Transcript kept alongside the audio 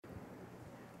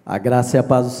A graça e a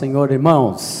paz do Senhor,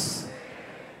 irmãos.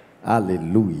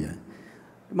 Aleluia.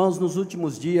 Irmãos, nos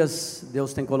últimos dias,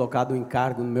 Deus tem colocado um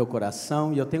encargo no meu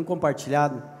coração e eu tenho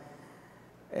compartilhado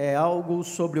algo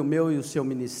sobre o meu e o seu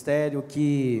ministério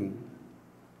que,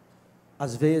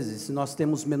 às vezes, nós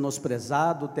temos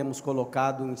menosprezado, temos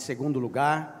colocado em segundo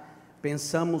lugar,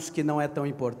 pensamos que não é tão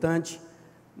importante,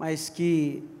 mas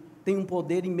que tem um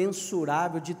poder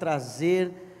imensurável de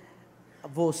trazer a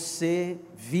você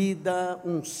vida,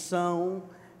 unção,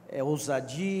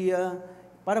 ousadia,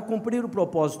 para cumprir o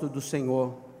propósito do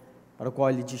Senhor, para o qual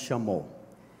Ele te chamou.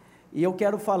 E eu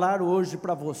quero falar hoje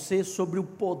para você sobre o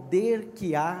poder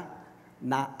que há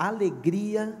na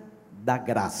alegria da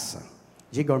graça.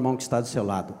 Diga ao irmão que está do seu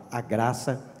lado: a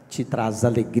graça te traz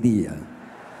alegria.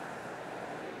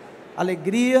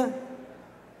 Alegria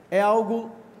é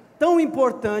algo tão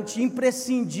importante,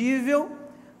 imprescindível,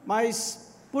 mas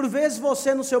por vezes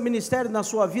você no seu ministério, na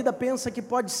sua vida, pensa que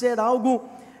pode ser algo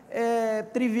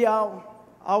trivial,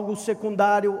 algo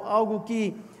secundário, algo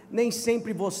que nem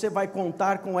sempre você vai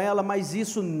contar com ela, mas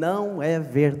isso não é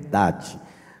verdade.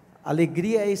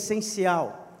 Alegria é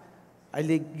essencial,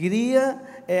 alegria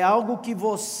é algo que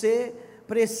você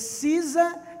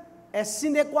precisa,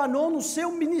 sine qua non no seu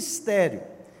ministério.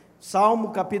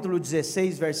 Salmo capítulo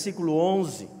 16, versículo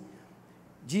 11,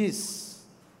 diz: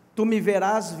 tu me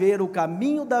verás ver o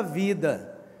caminho da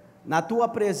vida, na tua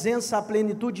presença a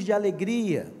plenitude de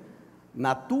alegria,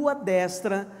 na tua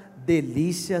destra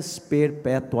delícias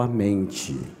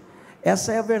perpetuamente.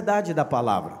 Essa é a verdade da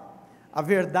palavra. A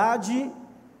verdade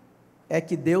é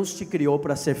que Deus te criou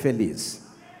para ser feliz.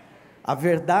 A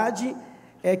verdade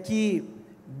é que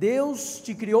Deus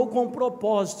te criou com um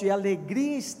propósito, e a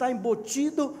alegria está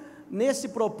embutido nesse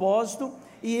propósito,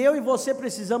 e eu e você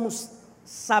precisamos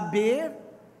saber,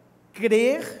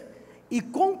 crer e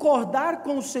concordar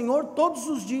com o Senhor todos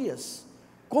os dias.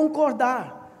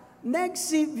 Concordar.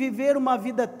 Negue-se viver uma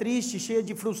vida triste, cheia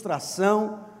de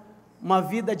frustração, uma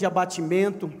vida de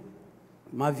abatimento,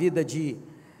 uma vida de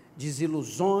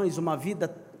desilusões, uma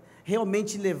vida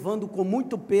realmente levando com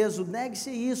muito peso. Negue-se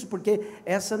isso, porque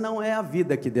essa não é a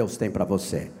vida que Deus tem para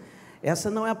você.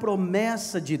 Essa não é a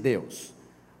promessa de Deus.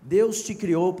 Deus te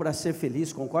criou para ser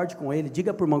feliz, concorde com Ele.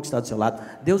 Diga para o irmão que está do seu lado: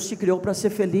 Deus te criou para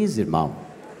ser feliz, irmão.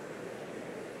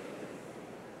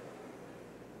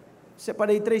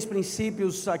 Separei 3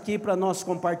 princípios aqui para nós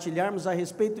compartilharmos a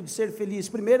respeito de ser feliz.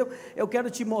 Primeiro, eu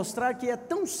quero te mostrar que é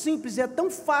tão simples, é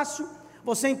tão fácil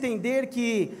você entender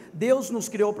que Deus nos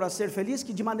criou para ser feliz,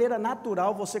 que de maneira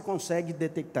natural você consegue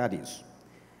detectar isso.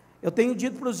 Eu tenho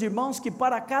dito para os irmãos que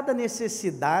para cada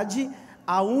necessidade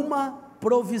há uma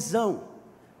provisão.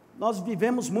 Nós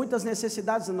vivemos muitas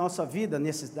necessidades na nossa vida,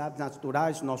 necessidades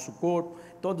naturais do nosso corpo,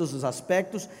 todos os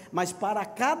aspectos, mas para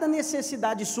cada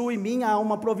necessidade sua e minha há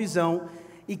uma provisão,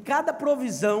 e cada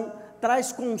provisão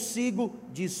traz consigo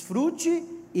desfrute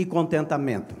e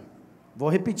contentamento. Vou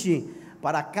repetir: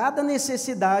 para cada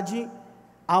necessidade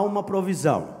há uma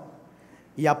provisão,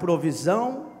 e a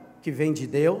provisão que vem de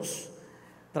Deus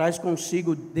traz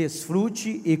consigo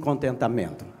desfrute e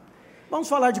contentamento. Vamos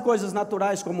falar de coisas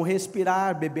naturais como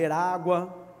respirar, beber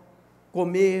água,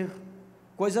 comer,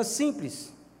 coisas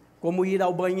simples, como ir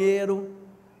ao banheiro.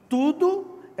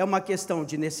 Tudo é uma questão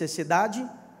de necessidade,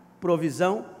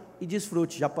 provisão e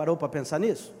desfrute. Já parou para pensar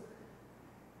nisso?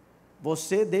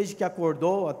 Você, desde que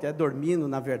acordou, até dormindo,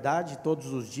 na verdade,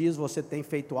 todos os dias, você tem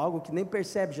feito algo que nem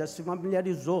percebe, já se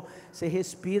familiarizou. Você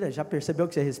respira, já percebeu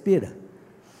que você respira?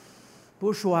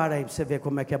 Puxa o ar aí para você ver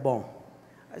como é que é bom.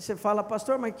 Aí você fala: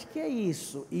 pastor, mas o que é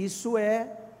isso? Isso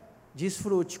é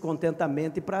desfrute,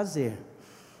 contentamento e prazer.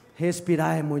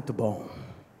 Respirar é muito bom.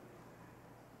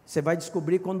 Você vai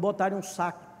descobrir quando botarem um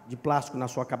saco de plástico na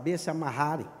sua cabeça e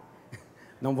amarrarem.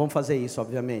 Não vão fazer isso,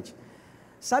 obviamente.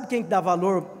 Sabe quem dá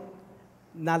valor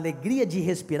na alegria de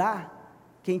respirar?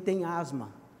 Quem tem asma,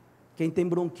 quem tem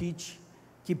bronquite,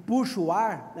 que puxa o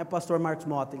ar, né, pastor Marcos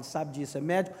Mota, ele sabe disso, é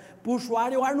médico, puxa o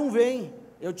ar e o ar não vem.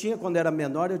 Eu tinha, quando era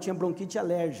menor, eu tinha bronquite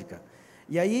alérgica,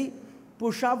 e aí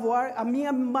puxava o ar,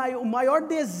 o maior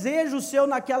desejo seu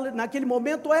naquele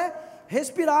momento é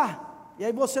respirar, e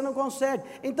aí você não consegue.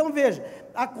 Então veja,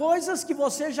 há coisas que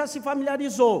você já se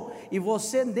familiarizou, e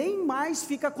você nem mais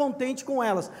fica contente com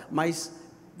elas, mas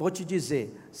vou te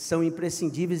dizer, são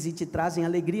imprescindíveis e te trazem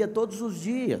alegria todos os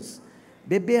dias.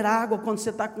 Beber água quando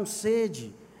você está com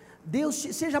sede.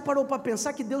 Você já parou para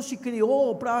pensar que Deus te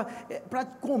criou para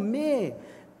comer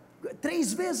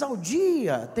 3 vezes ao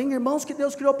dia? Tem irmãos que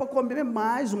Deus criou para comer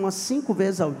mais, umas 5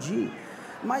 vezes ao dia.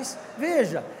 Mas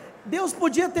veja, Deus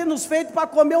podia ter nos feito para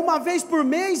comer uma vez por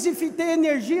mês e ter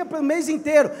energia para o mês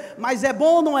inteiro. Mas é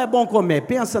bom ou não é bom comer?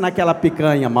 Pensa naquela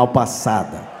picanha mal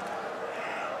passada.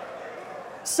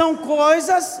 São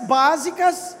coisas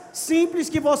básicas, simples,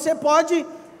 que você pode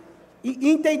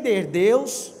entender.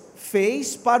 Deus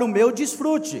fez para o meu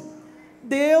desfrute.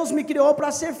 Deus me criou para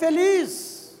ser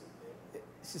feliz.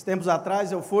 Esses tempos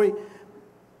atrás eu fui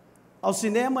ao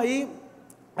cinema e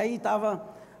aí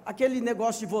estava aquele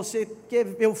negócio de você quer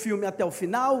ver o filme até o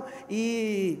final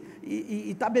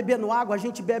e tá bebendo água. A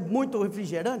gente bebe muito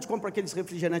refrigerante, compra aqueles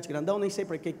refrigerantes grandão, nem sei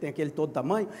para que tem aquele todo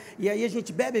tamanho, e aí a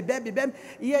gente bebe,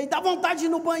 e aí dá vontade de ir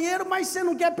no banheiro, mas você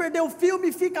não quer perder o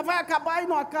filme, vai acabar e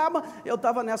não acaba. Eu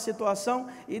estava nessa situação,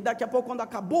 e daqui a pouco, quando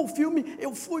acabou o filme,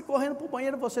 eu fui correndo para o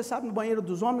banheiro. Você sabe, no banheiro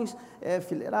dos homens,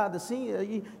 fileirado assim,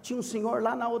 aí tinha um senhor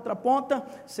lá na outra ponta.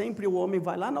 Sempre o homem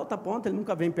vai lá na outra ponta, ele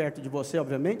nunca vem perto de você,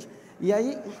 obviamente, e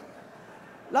aí,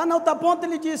 lá na outra ponta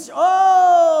ele disse: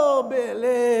 "Oh,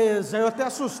 beleza", eu até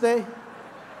assustei.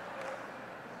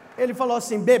 Ele falou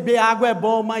assim: "Beber água é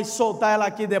bom, mas soltar ela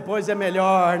aqui depois é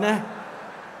melhor, né?"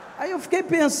 Aí eu fiquei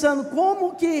pensando,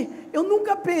 como que, eu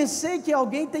nunca pensei que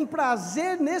alguém tem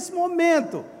prazer nesse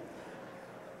momento.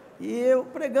 E eu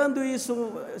pregando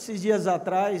isso esses dias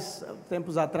atrás,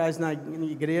 tempos atrás na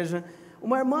igreja,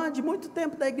 uma irmã de muito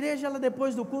tempo da igreja, ela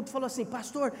depois do culto falou assim: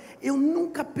 "Pastor, eu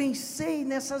nunca pensei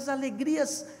nessas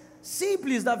alegrias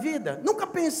simples da vida, nunca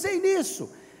pensei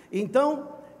nisso." Então,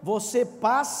 você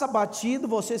passa batido,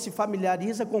 você se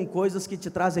familiariza com coisas que te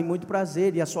trazem muito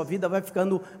prazer, e a sua vida vai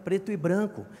ficando preto e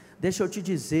branco. Deixa eu te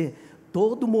dizer,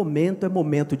 todo momento é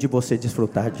momento de você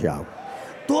desfrutar de algo.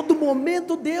 Todo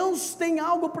momento Deus tem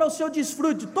algo para o seu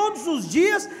desfrute. Todos os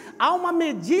dias há uma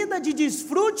medida de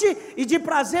desfrute e de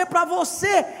prazer para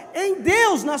você, em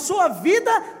Deus, na sua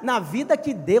vida, na vida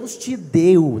que Deus te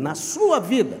deu, na sua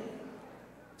vida.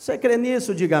 Você crê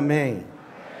nisso? Diga amém.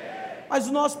 Mas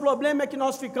o nosso problema é que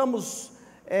nós ficamos,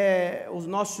 o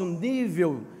nosso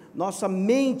nível, nossa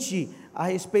mente a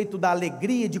respeito da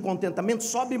alegria, de contentamento,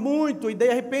 sobe muito, e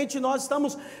de repente nós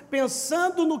estamos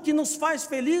pensando no que nos faz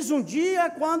feliz um dia,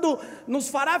 quando nos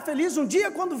fará feliz um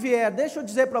dia quando vier. Deixa eu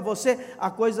dizer para você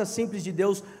a coisa simples de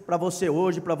Deus para você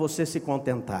hoje, para você se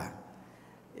contentar.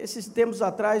 Esses tempos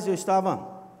atrás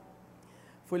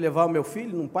fui levar o meu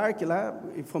filho num parque lá,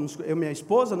 e fomos eu e minha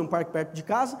esposa num parque perto de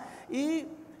casa, e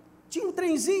tinha um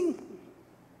trenzinho,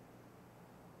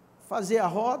 fazia a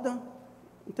roda,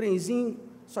 um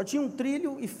trenzinho, só tinha um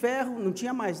trilho e ferro, não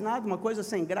tinha mais nada, uma coisa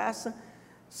sem graça.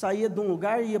 Saía de um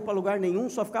lugar e ia para lugar nenhum,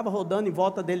 só ficava rodando em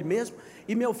volta dele mesmo.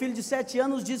 E meu filho de 7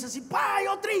 anos disse assim: "Pai,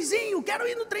 é o trenzinho, quero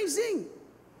ir no trenzinho."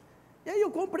 E aí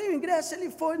eu comprei o ingresso, ele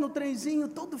foi no trenzinho,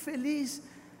 todo feliz.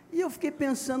 E eu fiquei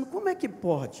pensando, como é que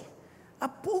pode? Há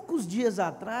poucos dias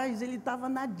atrás ele estava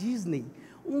na Disney,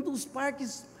 um dos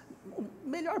parques, o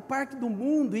melhor parque do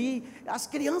mundo, e as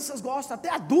crianças gostam, até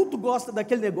adulto gosta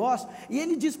daquele negócio, e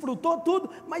ele desfrutou tudo,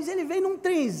 mas ele vem num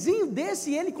trenzinho desse,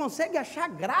 e ele consegue achar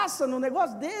graça no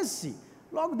negócio desse,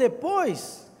 logo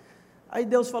depois. Aí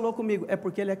Deus falou comigo: é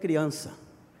porque ele é criança,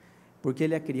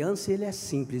 e ele é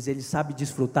simples, ele sabe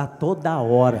desfrutar toda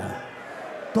hora,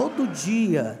 todo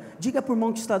dia. Diga para o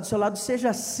irmão que está do seu lado: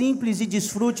 seja simples e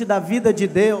desfrute da vida de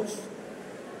Deus.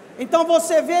 Então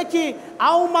você vê que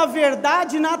há uma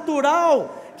verdade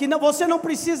natural, que você não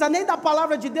precisa nem da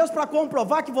palavra de Deus para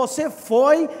comprovar que você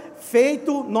foi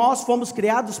feito, nós fomos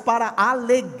criados para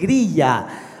alegria,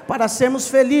 para sermos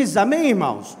felizes, amém,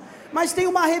 irmãos? Mas tem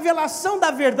uma revelação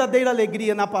da verdadeira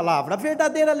alegria na palavra. A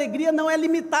verdadeira alegria não é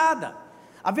limitada,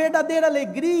 a verdadeira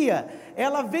alegria,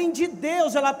 ela vem de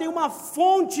Deus, ela tem uma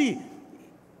fonte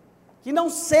que não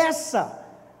cessa.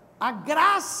 A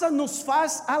graça nos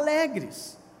faz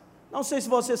alegres. Não sei se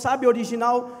você sabe, o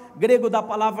original grego da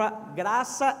palavra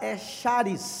graça é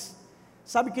charis.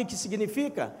 Sabe o que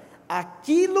significa?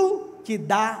 Aquilo que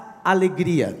dá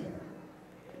alegria.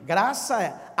 Graça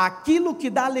é aquilo que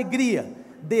dá alegria,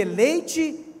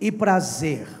 deleite e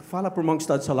prazer. Fala para o irmão que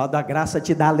está do seu lado: a graça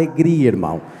te dá alegria,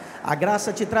 irmão. A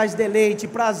graça te traz deleite,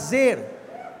 prazer.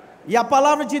 E a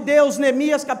palavra de Deus,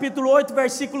 Neemias capítulo 8,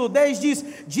 versículo 10 diz: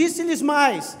 disse-lhes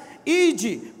mais: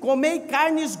 ide, comei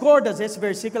carnes gordas. Esse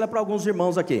versículo é para alguns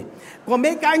irmãos aqui.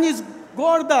 Comei carnes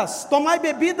gordas, tomai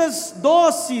bebidas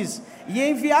doces, e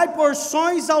enviai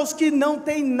porções aos que não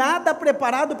têm nada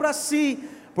preparado para si,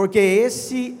 porque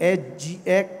esse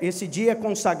dia é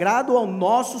consagrado ao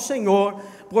nosso Senhor.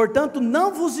 Portanto,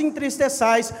 não vos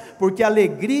entristeçais, porque a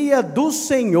alegria do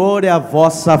Senhor é a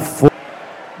vossa força.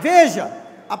 Veja,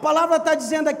 a palavra está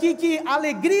dizendo aqui que a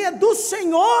alegria do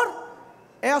Senhor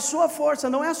é a sua força,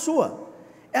 não é a sua.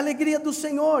 É a alegria do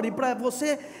Senhor. E para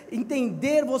você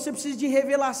entender, você precisa de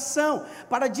revelação.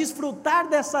 Para desfrutar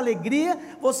dessa alegria,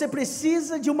 você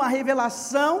precisa de uma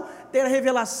revelação, ter a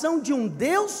revelação de um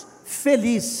Deus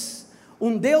feliz,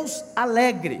 um Deus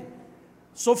alegre.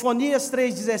 Sofonias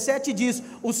 3,17 diz: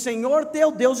 o Senhor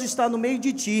teu Deus está no meio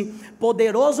de ti,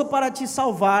 poderoso para te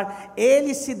salvar,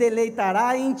 Ele se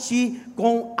deleitará em ti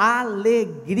com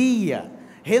alegria,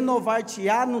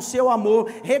 renovar-te-á no seu amor,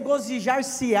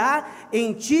 regozijar-se-á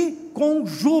em ti com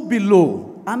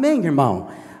júbilo. Amém, irmão?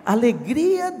 A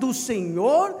alegria do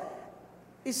Senhor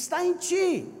está em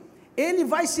ti, Ele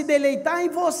vai se deleitar em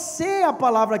você, a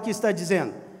palavra aqui está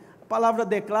dizendo. A palavra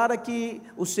declara que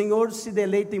o Senhor se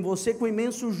deleita em você com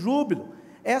imenso júbilo.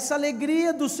 Essa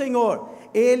alegria do Senhor,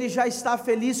 Ele já está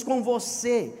feliz com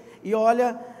você. E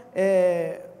olha,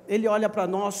 Ele olha para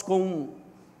nós com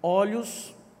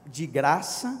olhos de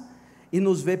graça e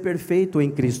nos vê perfeito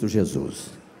em Cristo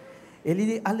Jesus.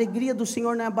 A alegria do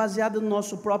Senhor não é baseada no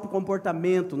nosso próprio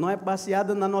comportamento, não é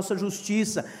baseada na nossa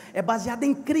justiça, é baseada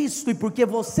em Cristo. E porque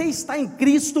você está em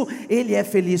Cristo, Ele é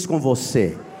feliz com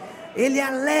você, Ele é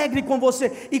alegre com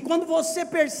você. E quando você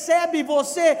percebe,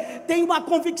 você tem uma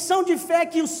convicção de fé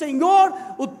que o Senhor,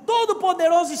 o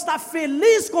Todo-Poderoso, está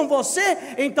feliz com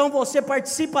você, então você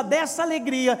participa dessa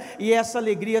alegria, e essa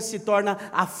alegria se torna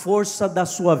a força da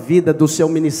sua vida, do seu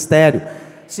ministério,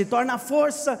 se torna a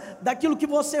força daquilo que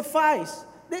você faz.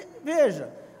 Veja,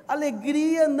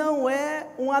 alegria não é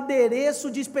um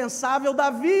adereço dispensável da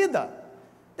vida.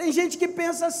 Tem gente que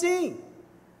pensa assim: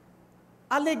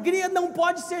 alegria não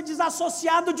pode ser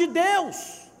desassociado de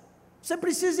Deus. Você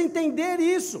precisa entender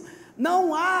isso.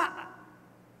 Não há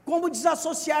como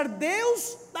desassociar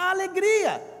Deus da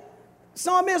alegria.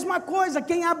 São a mesma coisa.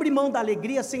 Quem abre mão da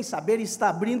alegria sem saber, está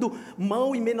abrindo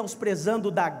mão e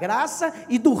menosprezando da graça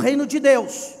e do reino de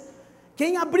Deus.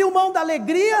 Quem abriu mão da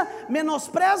alegria,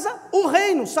 menospreza o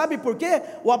reino. Sabe por quê?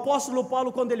 O apóstolo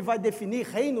Paulo, quando ele vai definir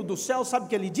reino do céu, sabe o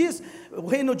que ele diz? O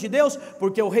reino de Deus,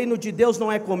 porque o reino de Deus não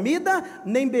é comida,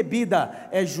 nem bebida,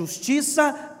 é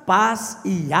justiça, paz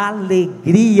e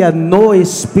alegria no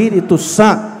Espírito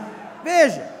Santo.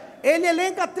 Veja, ele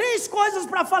elenca 3 coisas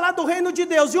para falar do reino de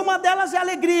Deus, e uma delas é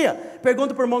alegria.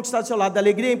 Pergunta para o irmão que está do seu lado: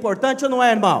 alegria é importante ou não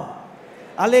é, irmão?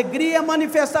 Alegria é a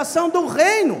manifestação do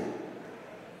reino.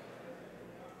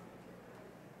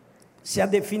 Se a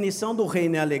definição do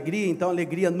reino é alegria, então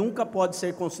alegria nunca pode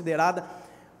ser considerada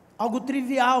algo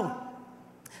trivial,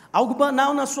 algo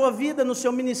banal na sua vida, no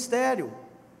seu ministério.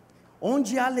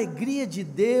 Onde há alegria de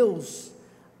Deus,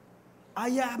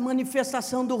 aí há a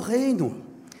manifestação do reino.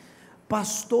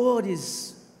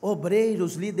 Pastores,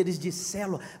 obreiros, líderes de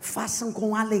célula, façam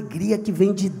com a alegria que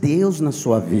vem de Deus na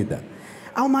sua vida.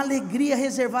 Há uma alegria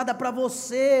reservada para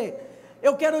você.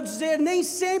 Eu quero dizer, nem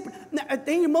sempre,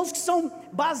 tem irmãos que são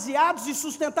baseados e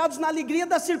sustentados na alegria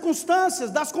das circunstâncias,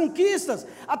 das conquistas,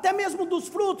 até mesmo dos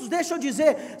frutos. Deixa eu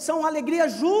dizer, são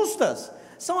alegrias justas,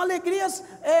 são alegrias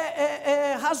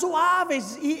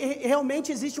razoáveis, e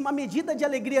realmente existe uma medida de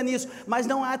alegria nisso, mas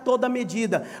não é toda a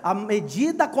medida. A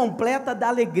medida completa da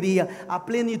alegria, a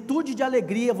plenitude de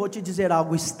alegria, vou te dizer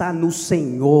algo, está no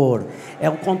Senhor.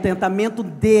 É o contentamento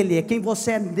dEle, é quem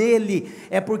você é nele,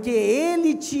 é porque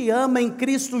Ele te ama em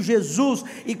Cristo Jesus.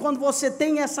 E quando você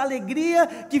tem essa alegria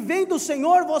que vem do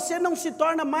Senhor, você não se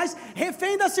torna mais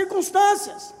refém das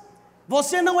circunstâncias,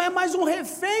 você não é mais um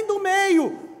refém do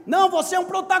meio. Não, você é um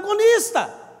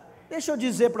protagonista. Deixa eu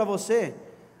dizer para você,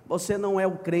 você não é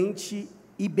o crente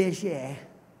IBGE.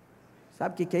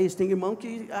 Sabe o que é isso? Tem irmão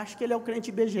que acha que ele é o crente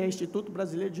IBGE, Instituto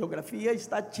Brasileiro de Geografia e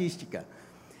Estatística.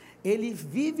 Ele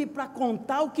vive para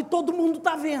contar o que todo mundo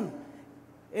está vendo.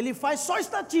 Ele faz só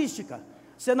estatística.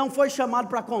 Você não foi chamado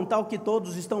para contar o que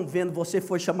todos estão vendo, você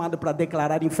foi chamado para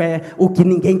declarar em fé o que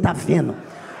ninguém está vendo,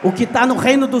 o que está no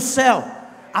reino do céu.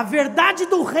 A verdade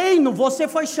do reino, você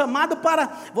foi chamado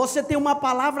para, você tem uma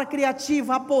palavra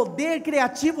criativa, há poder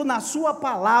criativo na sua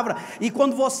palavra, e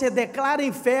quando você declara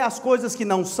em fé, as coisas que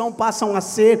não são, passam a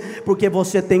ser, porque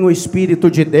você tem o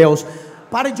Espírito de Deus.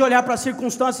 Pare de olhar para as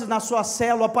circunstâncias na sua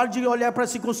célula, pare de olhar para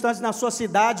as circunstâncias na sua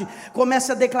cidade, comece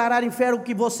a declarar em fé o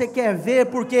que você quer ver,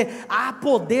 porque há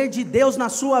poder de Deus na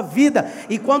sua vida,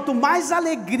 e quanto mais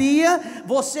alegria,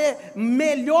 você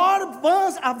melhor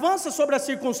avança sobre as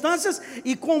circunstâncias,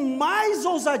 e com mais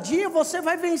ousadia você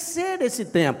vai vencer esse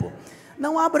tempo.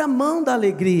 Não abra mão da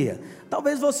alegria.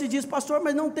 Talvez você diz: pastor,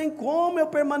 mas não tem como eu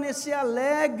permanecer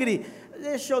alegre.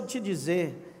 Deixa eu te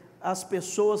dizer, as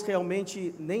pessoas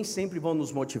realmente nem sempre vão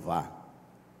nos motivar.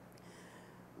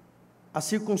 As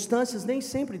circunstâncias nem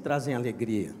sempre trazem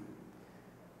alegria.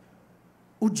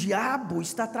 O diabo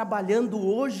está trabalhando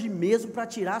hoje mesmo para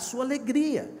tirar a sua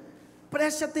alegria.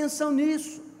 Preste atenção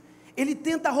nisso. Ele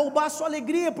tenta roubar a sua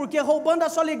alegria, porque roubando a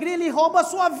sua alegria, ele rouba a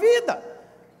sua vida.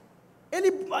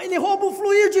 Ele rouba o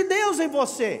fluir de Deus em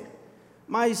você.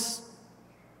 Mas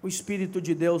o Espírito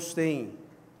de Deus tem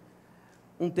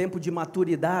um tempo de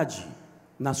maturidade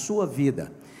na sua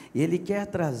vida. E Ele quer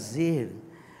trazer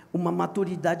uma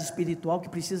maturidade espiritual que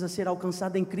precisa ser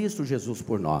alcançada em Cristo Jesus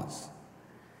por nós.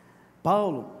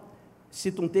 Paulo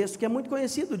cita um texto que é muito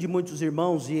conhecido de muitos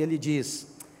irmãos, e ele diz,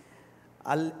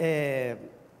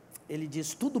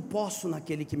 tudo posso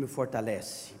naquele que me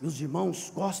fortalece. E os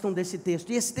irmãos gostam desse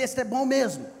texto, e esse texto é bom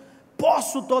mesmo.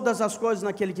 Posso todas as coisas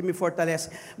naquele que me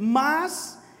fortalece.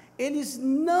 Mas eles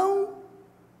não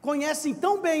conhecem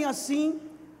tão bem assim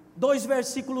 2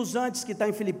 versículos antes, que está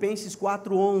em Filipenses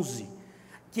 4:11,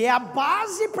 que é a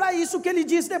base para isso que ele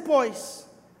diz depois.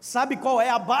 Sabe qual é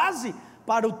a base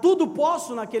para o tudo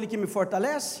posso naquele que me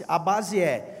fortalece? A base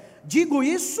é: digo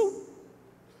isso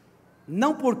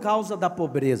não por causa da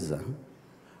pobreza,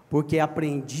 porque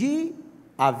aprendi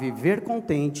a viver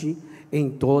contente em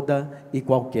toda e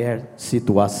qualquer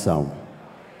situação.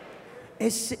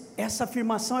 Essa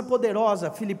afirmação é poderosa.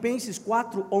 Filipenses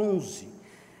 4:11.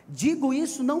 Digo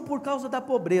isso não por causa da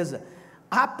pobreza,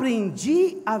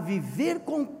 aprendi a viver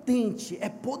contente. É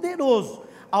poderoso.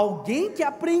 Alguém que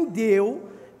aprendeu,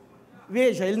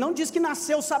 veja, ele não diz que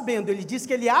nasceu sabendo, ele diz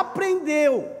que ele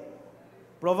aprendeu,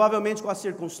 provavelmente com as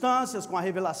circunstâncias, com a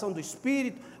revelação do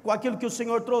Espírito, com aquilo que o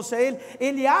Senhor trouxe a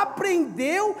ele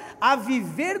aprendeu a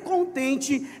viver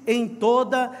contente em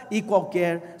toda e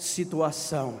qualquer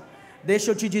situação.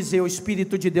 Deixa eu te dizer, o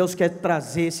Espírito de Deus quer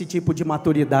trazer esse tipo de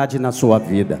maturidade na sua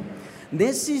vida.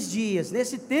 Nesses dias,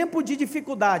 nesse tempo de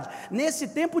dificuldade, nesse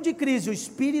tempo de crise, o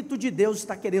Espírito de Deus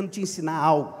está querendo te ensinar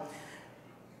algo.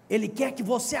 Ele quer que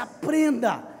você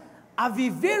aprenda a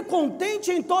viver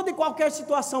contente em toda e qualquer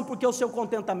situação, porque o seu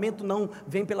contentamento não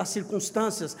vem pelas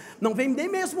circunstâncias, não vem nem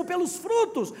mesmo pelos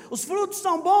frutos. Os frutos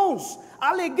são bons,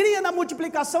 alegria na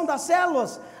multiplicação das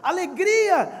células,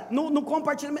 alegria no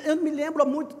compartilhamento. Eu me lembro há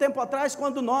muito tempo atrás,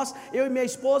 quando eu e minha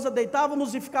esposa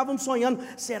deitávamos e ficávamos sonhando,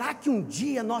 será que um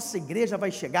dia nossa igreja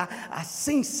vai chegar a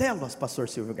 100 células, pastor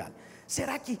Silvio Galho?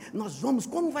 Será que nós vamos,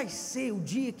 como vai ser o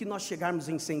dia que nós chegarmos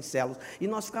em 100 células? E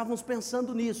nós ficávamos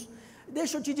pensando nisso.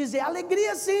 Deixa eu te dizer,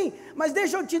 alegria sim, mas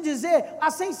deixa eu te dizer,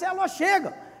 a 100 células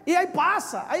chega, e aí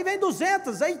passa, aí vem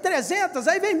 200, aí 300,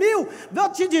 aí vem 1000, vou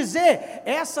te dizer,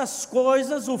 essas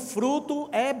coisas, o fruto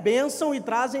é bênção e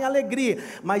trazem alegria,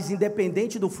 mas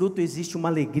independente do fruto, existe uma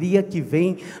alegria que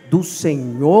vem do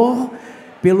Senhor,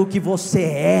 pelo que você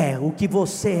é, o que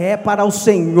você é para o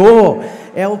Senhor,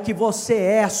 é o que você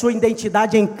é, a sua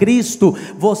identidade em Cristo,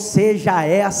 você já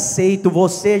é aceito,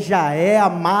 você já é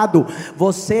amado,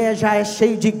 você já é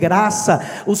cheio de graça,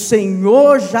 o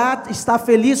Senhor já está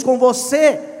feliz com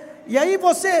você. E aí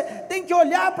você tem que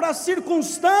olhar para as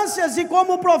circunstâncias, e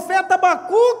como o profeta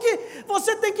Abacuque,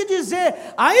 você tem que dizer,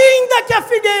 ainda que a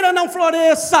figueira não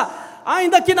floresça,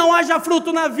 ainda que não haja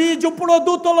fruto na vide, o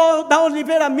produto da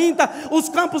oliveira minta, os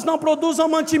campos não produzam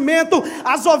mantimento,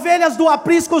 as ovelhas do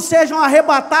aprisco sejam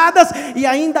arrebatadas, e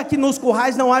ainda que nos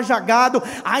currais não haja gado,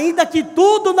 ainda que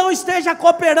tudo não esteja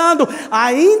cooperando,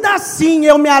 ainda assim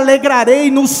eu me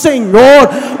alegrarei no Senhor,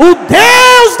 o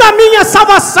Deus da minha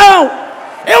salvação.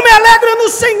 Eu me alegro no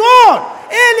Senhor,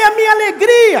 Ele é a minha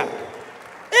alegria,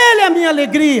 Ele é a minha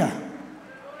alegria.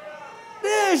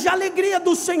 Veja a alegria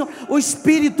do Senhor. O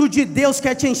Espírito de Deus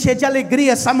quer te encher de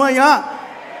alegria essa manhã,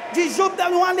 de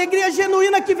júbilo, uma alegria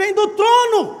genuína que vem do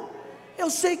trono.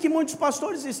 Eu sei que muitos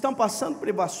pastores estão passando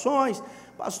privações,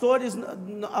 pastores,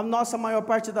 a maior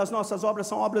parte das nossas obras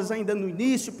são obras ainda no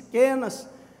início, pequenas.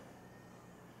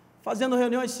 Fazendo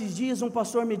reunião esses dias, um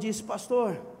pastor me disse,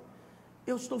 pastor,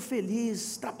 eu estou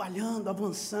feliz, trabalhando,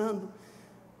 avançando.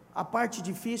 A parte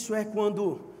difícil é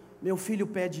quando meu filho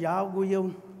pede algo e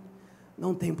eu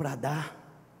não tenho para dar.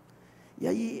 E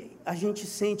aí a gente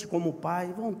sente como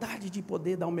pai vontade de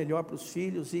poder dar o melhor para os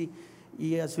filhos,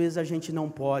 e às vezes a gente não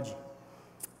pode.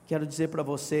 Quero dizer para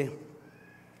você,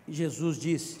 Jesus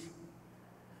disse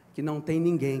que não tem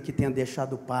ninguém que tenha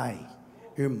deixado pai,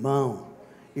 irmão,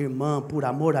 irmã, por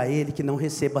amor a Ele, que não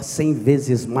receba 100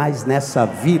 vezes mais nessa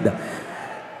vida.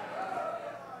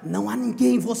 Não há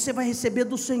ninguém, você vai receber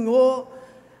do Senhor.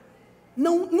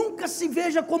 Nunca se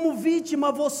veja como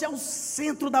vítima, você é o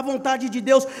centro da vontade de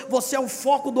Deus, você é o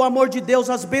foco do amor de Deus,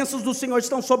 as bênçãos do Senhor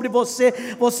estão sobre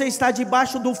você, você está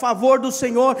debaixo do favor do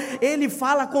Senhor, Ele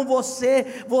fala com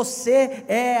você, você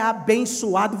é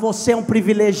abençoado, você é um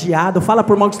privilegiado. Fala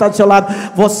para o irmão que está do seu lado,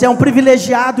 você é um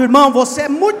privilegiado, irmão, você é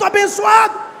muito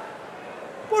abençoado.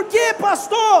 Por quê,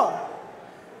 pastor?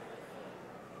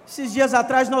 Esses dias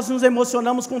atrás nós nos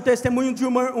emocionamos com o testemunho de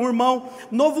um irmão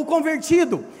novo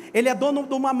convertido. Ele é dono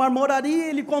de uma marmoraria,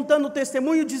 ele contando o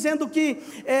testemunho, dizendo que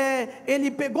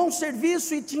ele pegou um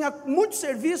serviço e tinha muitos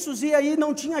serviços, e aí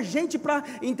não tinha gente para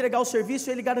entregar o serviço.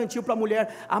 Ele garantiu para a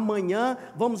mulher: amanhã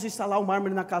vamos instalar o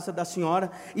mármore na casa da senhora.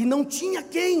 E não tinha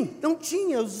quem, não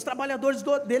tinha, os trabalhadores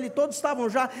dele todos estavam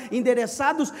já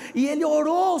endereçados, e ele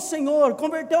orou ao Senhor,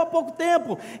 converteu há pouco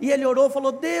tempo, e ele orou,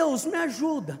 falou: Deus, me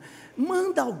ajuda,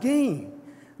 manda alguém.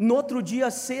 No outro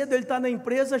dia cedo, ele está na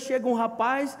empresa, chega um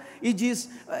rapaz e diz: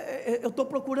 eu estou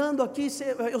procurando aqui,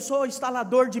 eu sou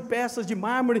instalador de peças de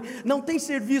mármore, não tem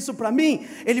serviço para mim?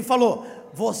 Ele falou: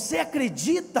 você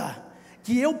acredita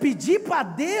que eu pedi para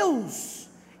Deus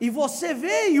e você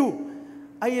veio?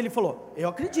 Aí ele falou: eu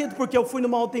acredito, porque eu fui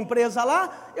numa outra empresa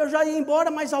lá, eu já ia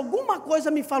embora, mas alguma coisa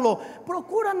me falou: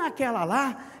 procura naquela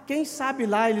lá, quem sabe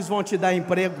lá eles vão te dar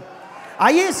emprego.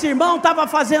 Aí esse irmão estava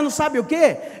fazendo, sabe o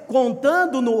quê?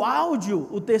 Contando no áudio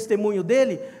o testemunho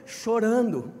dele,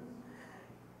 chorando,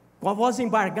 com a voz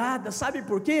embargada. Sabe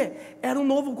por quê? Era um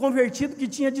novo convertido que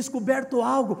tinha descoberto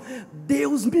algo: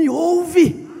 Deus me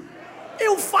ouve.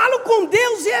 Eu falo com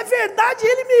Deus e é verdade,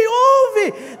 Ele me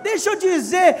ouve. Deixa eu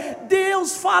dizer,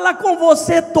 Deus fala com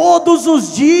você todos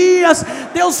os dias.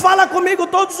 Deus fala comigo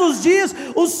todos os dias.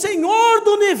 O Senhor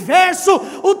do universo,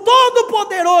 o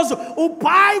Todo-Poderoso, o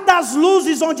Pai das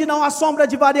luzes, onde não há sombra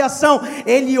de variação,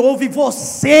 Ele ouve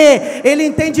você, Ele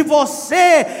entende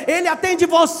você, Ele atende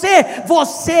você.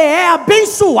 Você é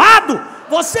abençoado,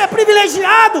 você é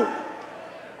privilegiado.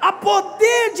 Há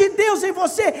poder de Deus em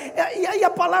você. E aí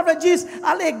a palavra diz: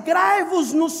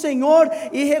 alegrai-vos no Senhor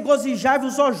e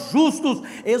regozijai-vos, ó justos,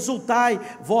 exultai,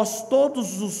 vós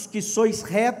todos os que sois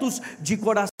retos de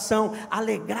coração,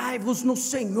 alegrai-vos no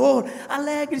Senhor.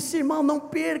 Alegre-se, irmão, não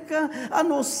perca a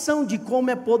noção de como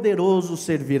é poderoso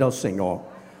servir ao Senhor.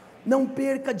 Não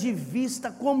perca de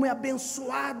vista como é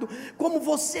abençoado, como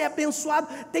você é abençoado.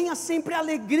 Tenha sempre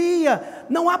alegria,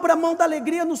 não abra mão da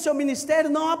alegria no seu ministério,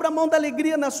 não abra mão da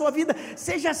alegria na sua vida.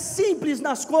 Seja simples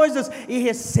nas coisas e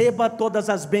receba todas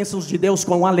as bênçãos de Deus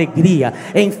com alegria,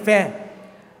 em fé.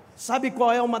 Sabe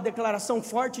qual é uma declaração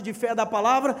forte de fé da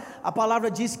palavra? A palavra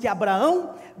diz que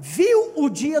Abraão viu o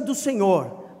dia do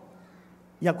Senhor,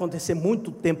 e acontecer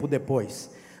muito tempo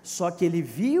depois. Só que ele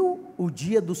viu o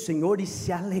dia do Senhor e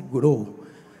se alegrou.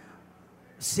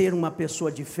 Ser uma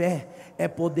pessoa de fé é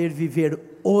poder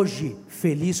viver hoje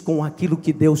feliz com aquilo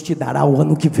que Deus te dará o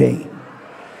ano que vem.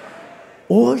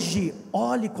 Hoje,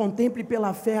 olhe, contemple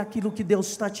pela fé aquilo que Deus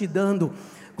está te dando.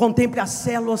 Contemple as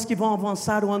células que vão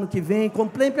avançar o ano que vem.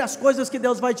 Contemple as coisas que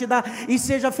Deus vai te dar. E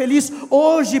seja feliz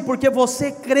hoje, porque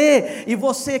você crê. E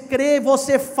você crê,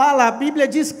 você fala. A Bíblia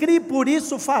diz: crie, por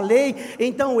isso falei.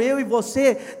 Então eu e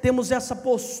você temos essa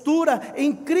postura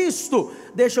em Cristo.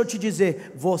 Deixa eu te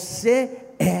dizer, você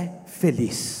é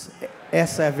feliz.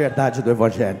 Essa é a verdade do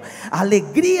Evangelho. A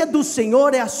alegria do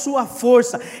Senhor é a sua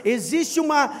força. Existe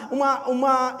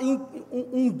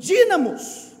um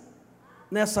dínamos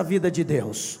nessa vida de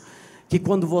Deus, que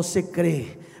quando você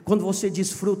crê, quando você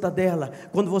desfruta dela,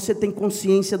 quando você tem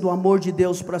consciência do amor de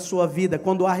Deus para a sua vida,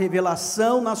 quando há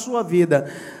revelação na sua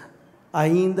vida,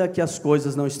 ainda que as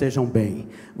coisas não estejam bem,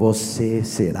 você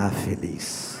será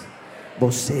feliz,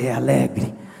 você é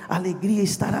alegre. A alegria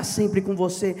estará sempre com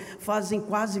você. Fazem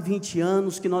quase 20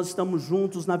 anos que nós estamos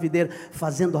juntos na videira,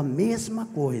 fazendo a mesma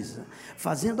coisa,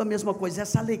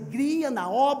 essa alegria na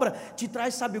obra te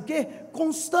traz, sabe o que?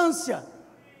 Constância,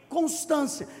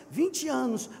 20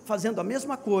 anos fazendo a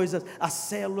mesma coisa, as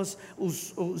células,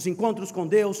 os encontros com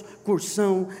Deus,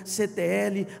 cursão,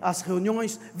 CTL, as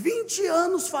reuniões, 20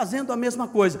 anos fazendo a mesma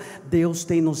coisa. Deus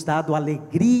tem nos dado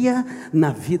alegria na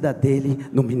vida dele,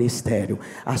 no ministério.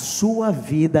 A sua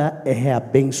vida é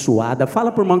abençoada. Fala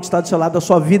para o irmão que está do seu lado: a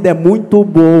sua vida é muito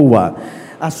boa.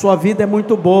 A sua vida é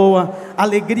muito boa, a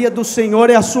alegria do Senhor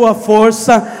é a sua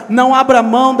força. Não abra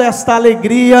mão desta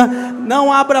alegria,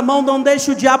 não abra mão, não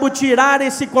deixe o diabo tirar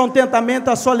esse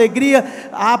contentamento, a sua alegria.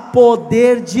 Há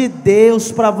poder de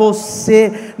Deus para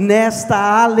você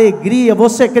nesta alegria.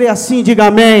 Você crê assim? Diga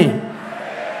amém.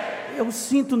 Eu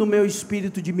sinto no meu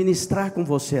espírito de ministrar com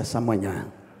você essa manhã.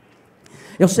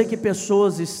 Eu sei que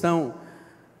pessoas estão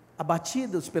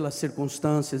abatidas pelas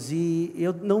circunstâncias, e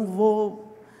eu não vou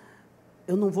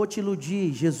te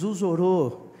iludir. Jesus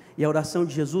orou, e a oração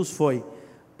de Jesus foi: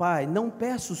 Pai, não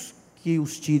peço que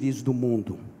os tires do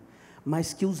mundo,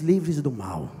 mas que os livres do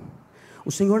mal.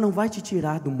 O Senhor não vai te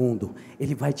tirar do mundo,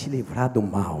 Ele vai te livrar do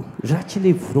mal. Já te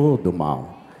livrou do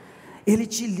mal. Ele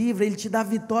te livra, Ele te dá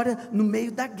vitória no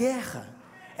meio da guerra.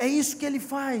 É isso que Ele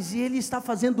faz, e Ele está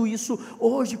fazendo isso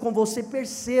hoje com você.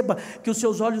 Perceba que os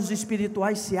seus olhos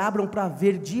espirituais se abram para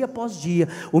ver dia após dia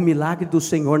o milagre do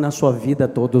Senhor na sua vida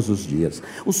todos os dias,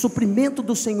 o suprimento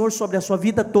do Senhor sobre a sua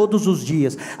vida todos os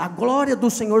dias, a glória do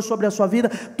Senhor sobre a sua vida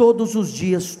todos os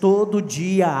dias. Todo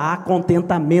dia há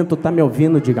contentamento. Está me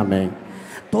ouvindo? Diga amém.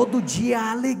 Todo dia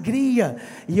há alegria,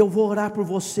 e eu vou orar por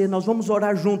você, nós vamos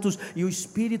orar juntos, e o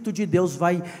Espírito de Deus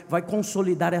vai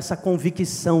consolidar essa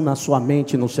convicção na sua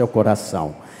mente e no seu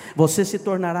coração. Você se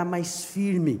tornará mais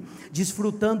firme,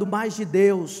 desfrutando mais de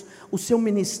Deus. O seu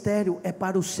ministério é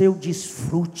para o seu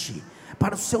desfrute,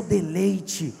 para o seu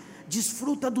deleite.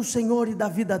 Desfruta do Senhor e da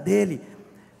vida dEle.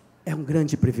 É um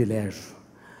grande privilégio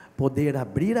poder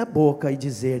abrir a boca e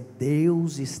dizer: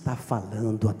 Deus está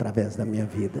falando através da minha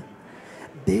vida.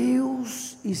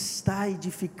 Deus está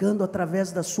edificando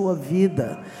através da sua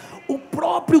vida. O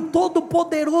próprio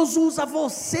Todo-Poderoso usa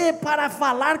você para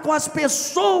falar com as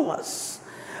pessoas.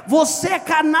 Você é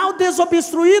canal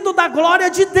desobstruído da glória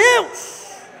de Deus.